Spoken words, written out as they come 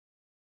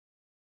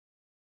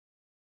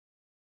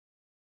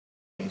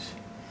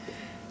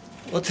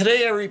Well,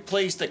 today I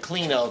replaced a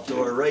clean out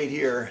door right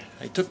here.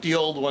 I took the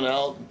old one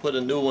out and put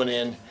a new one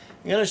in.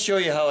 I'm going to show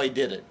you how I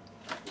did it.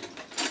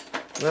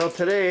 Well,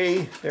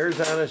 today there's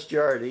Honest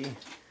Jardy.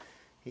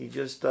 He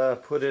just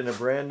put in a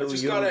brand new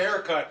Just got a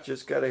haircut.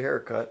 Just got a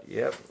haircut,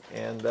 yep.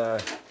 And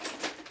I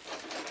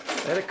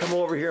had to come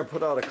over here and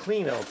put out a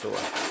clean out door.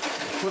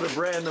 Put a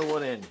brand new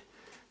one in.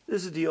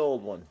 This is the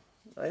old one.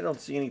 I don't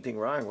see anything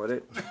wrong with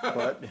it,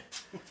 but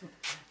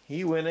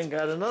he went and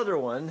got another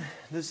one.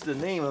 This is the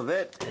name of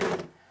it.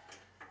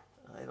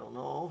 I don't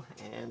know,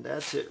 and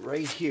that's it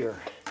right here.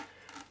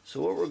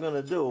 So what we're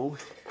going to do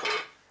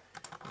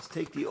is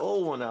take the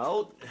old one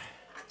out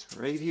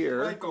right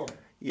here. Michael.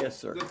 Yes,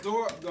 sir.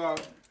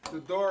 The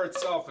door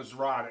itself is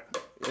rotted.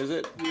 Is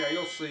it? Yeah,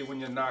 you'll see when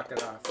you knock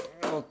it off.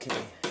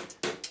 Okay.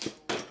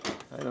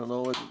 I don't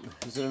know what.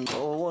 Is it an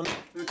old one?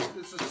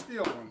 It's a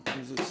steel one.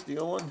 Is it a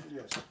steel one?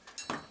 Yes.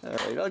 All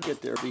right, I'll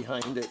get there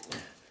behind it.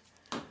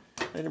 I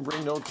didn't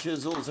bring no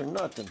chisels or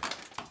nothing.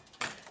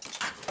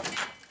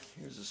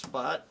 Here's a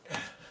spot.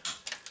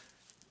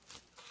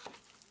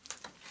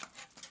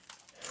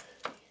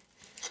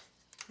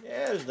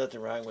 Yeah, there's nothing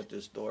wrong with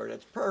this door.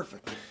 That's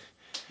perfect.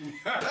 Did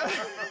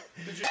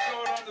you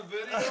show it on the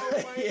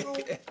video,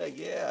 Michael?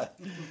 Yeah.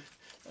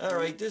 All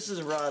right, this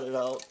is rotted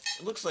out.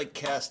 It looks like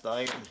cast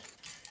iron.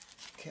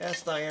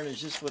 Cast iron is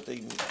just what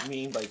they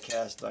mean by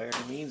cast iron.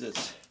 It means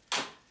it's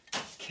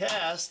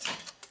cast.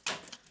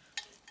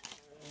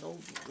 No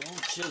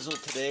chisel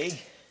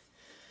today.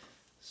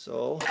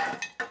 So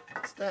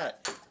that's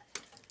that.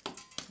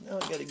 Now I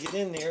got to get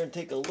in there and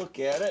take a look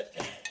at it.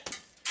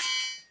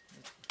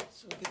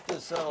 So get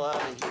this all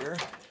out of here.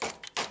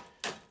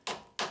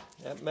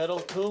 That metal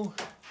too?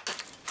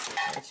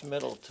 That's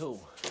metal too.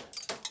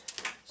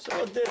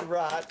 So it did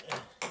rot.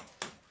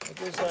 I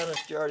guess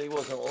Honest Jardy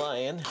wasn't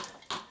lying.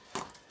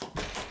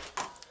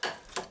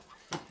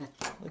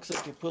 Looks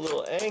like you put a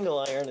little angle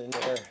iron in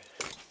there.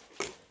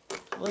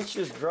 Let's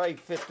just dry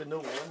fit the new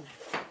one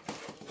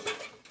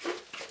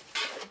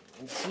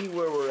and see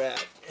where we're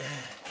at.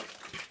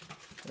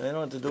 I don't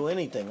have to do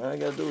anything. All I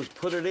gotta do is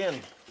put it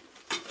in.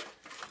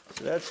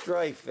 So that's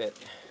dry fit.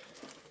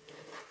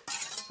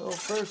 So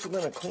first we're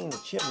gonna clean the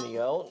chimney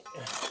out.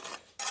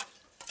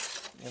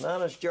 And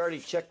Honest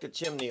Jardy checked the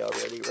chimney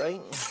already,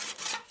 right?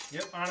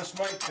 Yep, Honest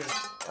Mike did.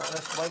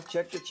 Honest Mike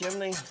checked the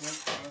chimney? Yep.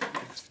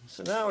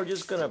 So now we're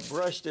just gonna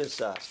brush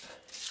this up.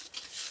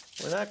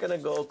 We're not gonna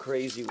go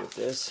crazy with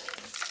this.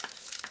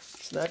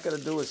 It's not gonna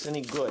do us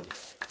any good.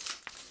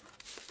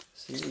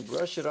 See, we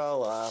brush it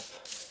all off.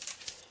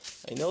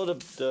 I know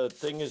the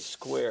thing is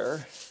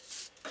square.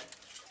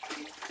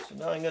 So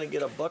now I'm gonna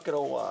get a bucket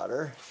of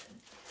water.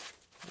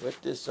 Wet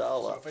this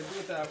all So up. if I do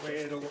it that way,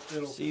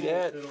 it'll See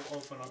that? It'll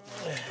open up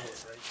when I do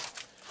it, right?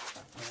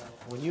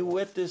 When you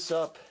wet this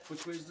up,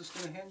 Which way is this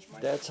going to hinge,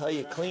 Mike? that's how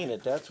you clean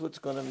it. That's what's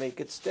gonna make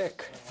it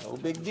stick. No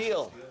big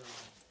deal.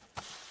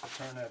 I'll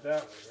turn that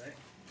way, right?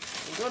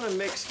 We're gonna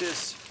mix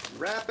this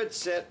rapid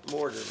set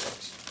mortar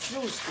mix.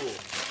 New school.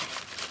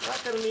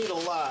 Not gonna need a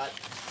lot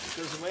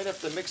because we might have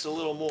to mix a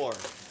little more.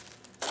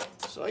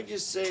 So I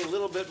just say a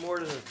little bit more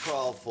than a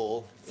trowel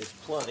full is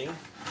plenty.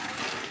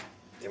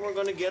 Then we're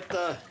gonna get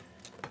the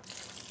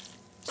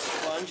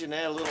sponge and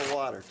add a little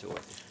water to it.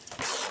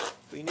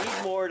 If we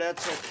need more,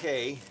 that's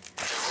okay.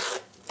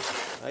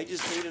 I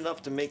just need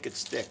enough to make it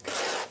stick.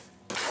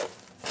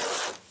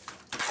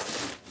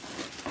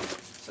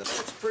 So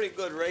that's pretty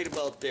good right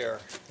about there.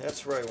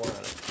 That's where I want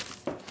it.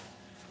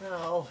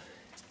 Now,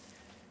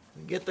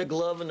 we get the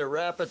glove and the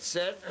rapid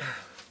set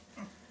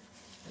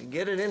and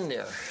get it in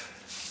there.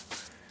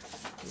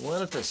 We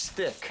want it to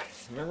stick.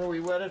 Remember we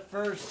wet it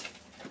first?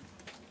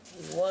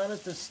 We want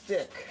it to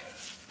stick.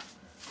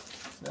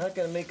 It's not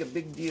going to make a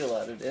big deal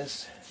out of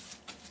this.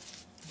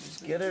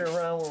 Just get it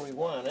around where we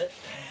want it.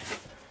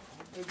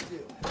 Big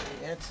deal.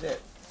 That's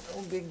it.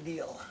 No big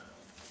deal.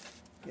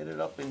 Get it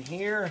up in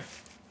here.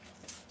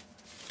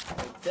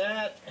 Like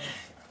that.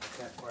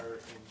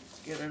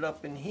 Get it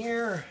up in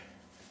here.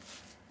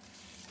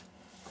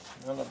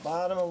 On the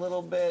bottom a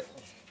little bit.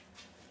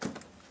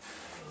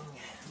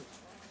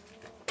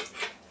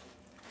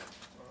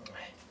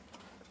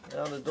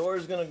 Now the door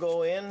is going to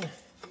go in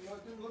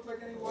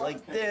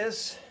like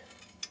this.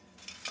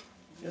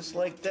 Just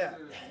like that.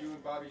 You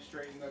and Bobby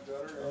straightened that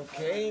gutter.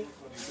 Okay.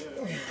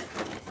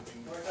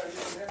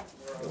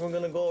 And we're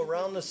going to go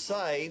around the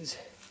sides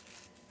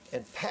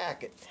and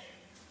pack it.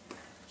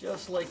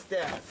 Just like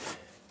that.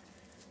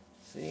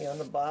 See, on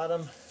the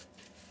bottom,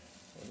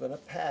 we're going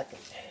to pack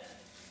it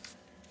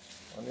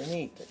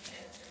underneath it.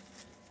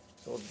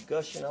 So it's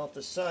gushing out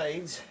the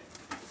sides.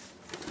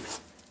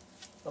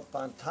 Up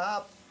on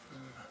top.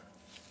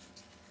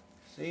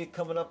 See it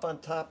coming up on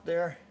top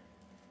there?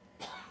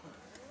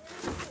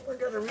 We're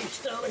going to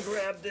reach down and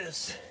grab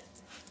this.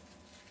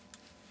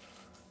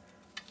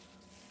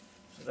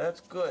 So that's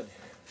good.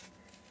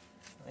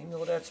 I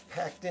know that's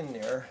packed in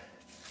there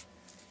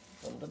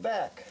from the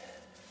back.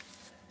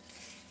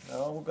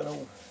 Now we're going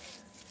to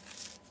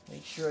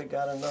make sure I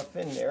got enough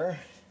in there.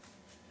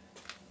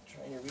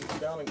 Trying to reach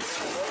down and get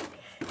it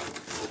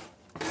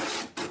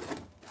out.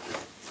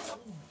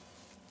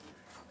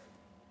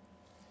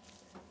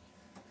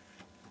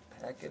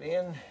 Pack it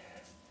in.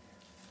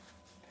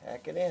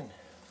 Pack it in.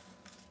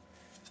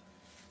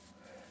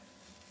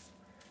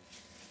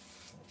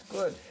 That's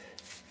good.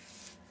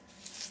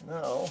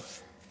 Now,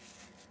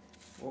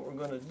 what we're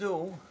going to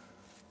do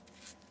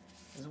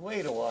is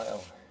wait a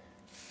while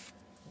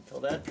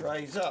until that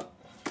dries up.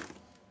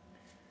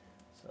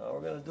 So all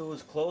we're going to do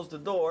is close the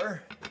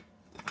door,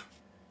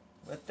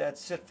 let that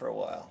sit for a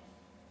while.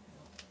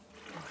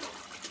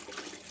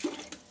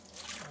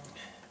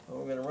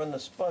 We're going to run the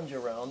sponge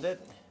around it,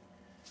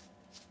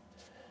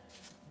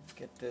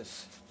 get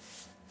this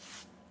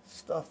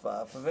stuff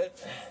off of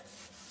it.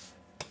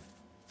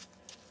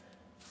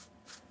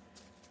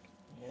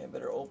 Yeah, I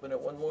better open it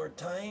one more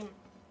time.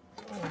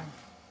 Get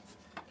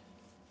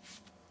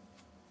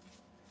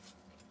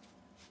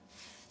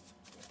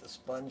the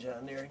sponge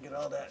on there and get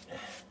all that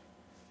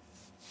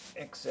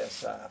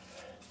excess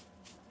off.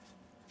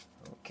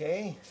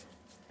 Okay,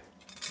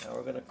 now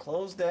we're going to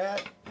close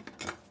that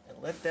and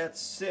let that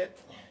sit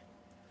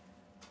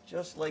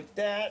just like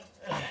that.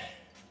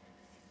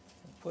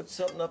 Put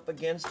something up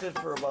against it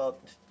for about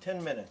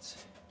 10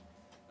 minutes.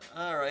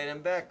 Alright,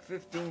 I'm back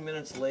 15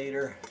 minutes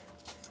later.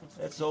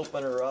 Let's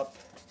open her up.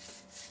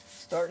 It's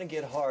starting to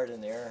get hard in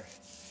there.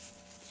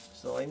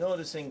 So I know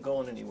this ain't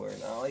going anywhere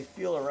now. I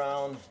feel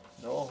around,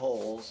 no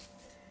holes.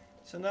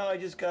 So now I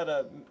just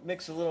gotta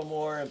mix a little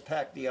more and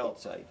pack the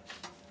outside.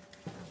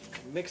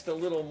 Mixed a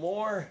little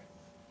more.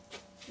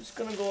 Just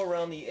gonna go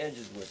around the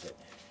edges with it.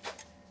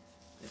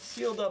 It's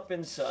sealed up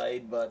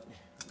inside, but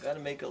you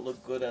gotta make it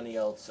look good on the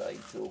outside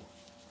too.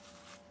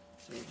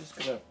 So we're just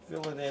gonna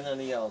fill it in on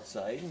the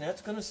outside, and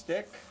that's gonna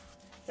stick.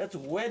 That's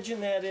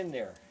wedging that in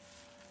there.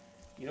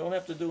 You don't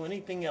have to do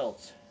anything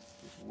else.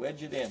 Just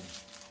wedge it in.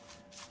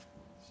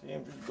 See,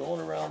 I'm just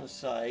going around the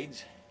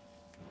sides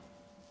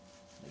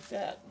like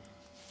that.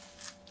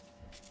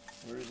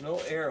 There's no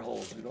air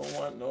holes. We don't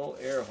want no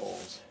air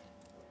holes.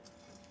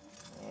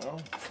 Well,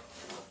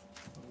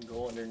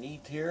 go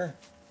underneath here,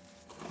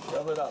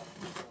 shove it up.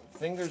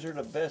 Fingers are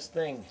the best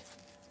thing.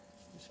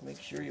 Just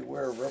make sure you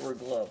wear a rubber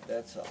glove,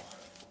 that's all.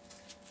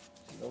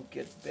 So you don't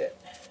get bit.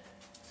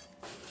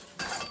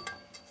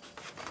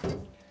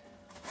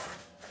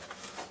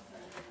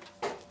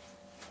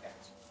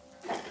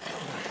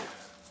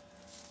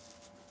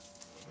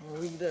 What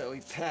we do,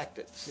 we packed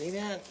it. See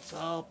that? It's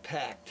all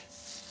packed.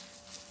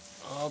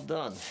 All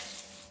done.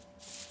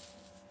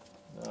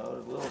 Now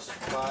there's a little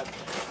spot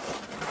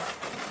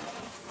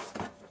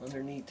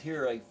underneath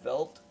here I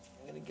felt.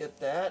 I'm going to get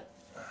that.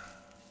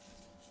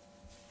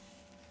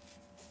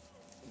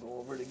 Go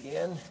over it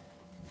again.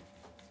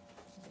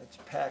 It's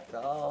packed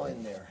all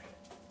in there.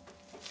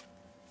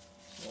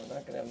 So we're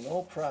not going to have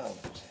no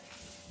problems.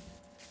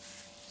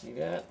 See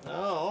that?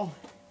 Now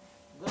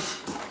we're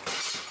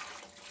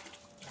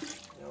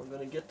going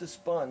to get the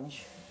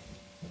sponge,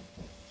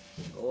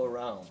 go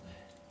around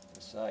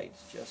the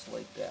sides just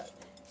like that.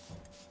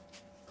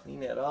 Clean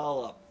that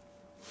all up.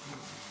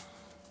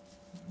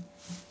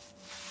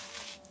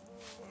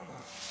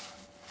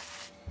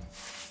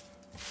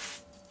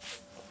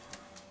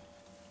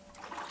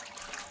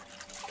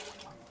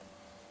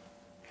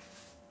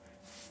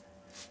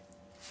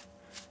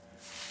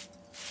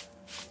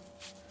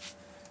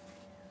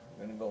 I'm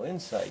going to go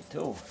inside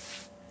too.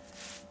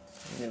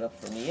 Clean it up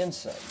from the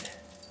inside.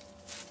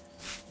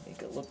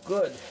 Make it look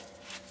good.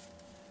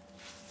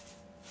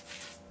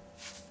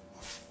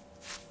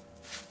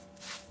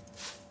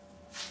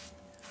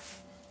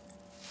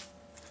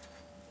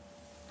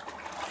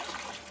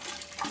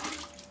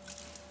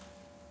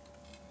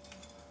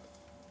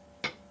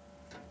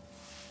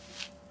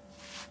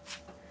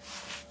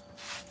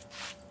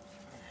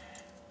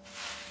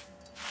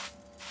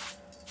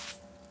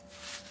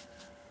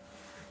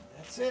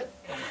 That's it.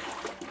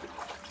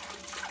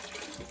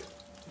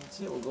 That's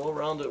it. We'll go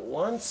around it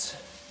once.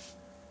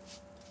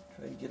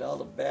 Try to get all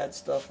the bad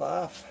stuff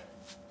off.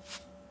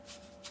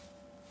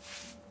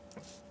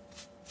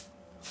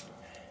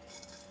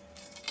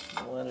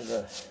 If you wanted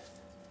a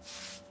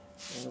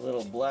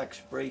little black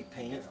spray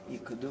paint, you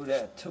could do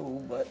that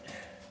too, but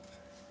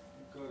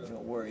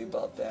don't worry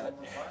about that.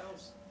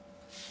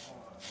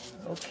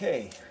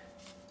 Okay.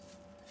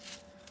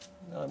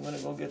 Now I'm going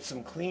to go get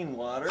some clean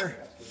water.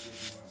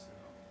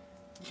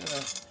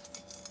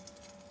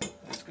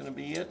 That's going to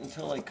be it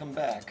until I come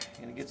back.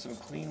 I'm going to get some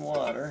clean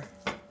water.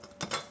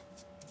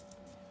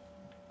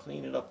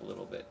 Clean it up a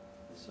little bit.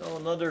 So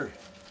another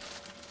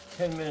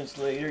 10 minutes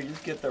later, you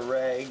just get the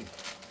rag,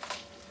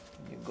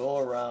 you go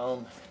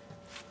around,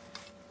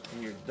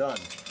 and you're done.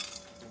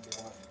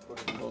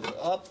 It goes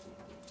up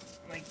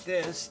like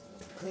this.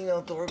 Clean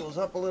out door goes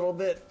up a little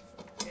bit,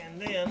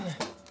 and then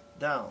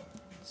down.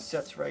 It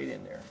sets right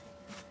in there.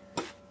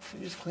 So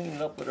just clean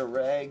it up with a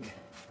rag,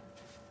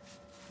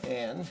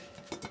 and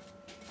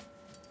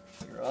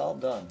you're all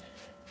done.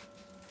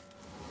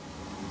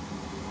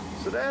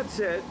 So that's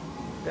it.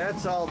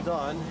 That's all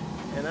done,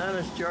 and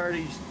Honest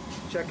Jardy's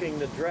checking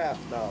the draft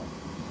now,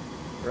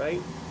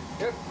 right?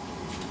 Yep.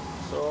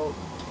 So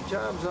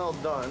job's all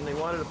done. They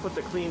wanted to put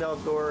the clean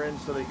outdoor in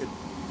so they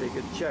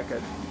could check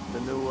it,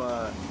 the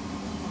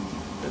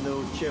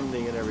new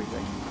chimney and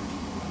everything.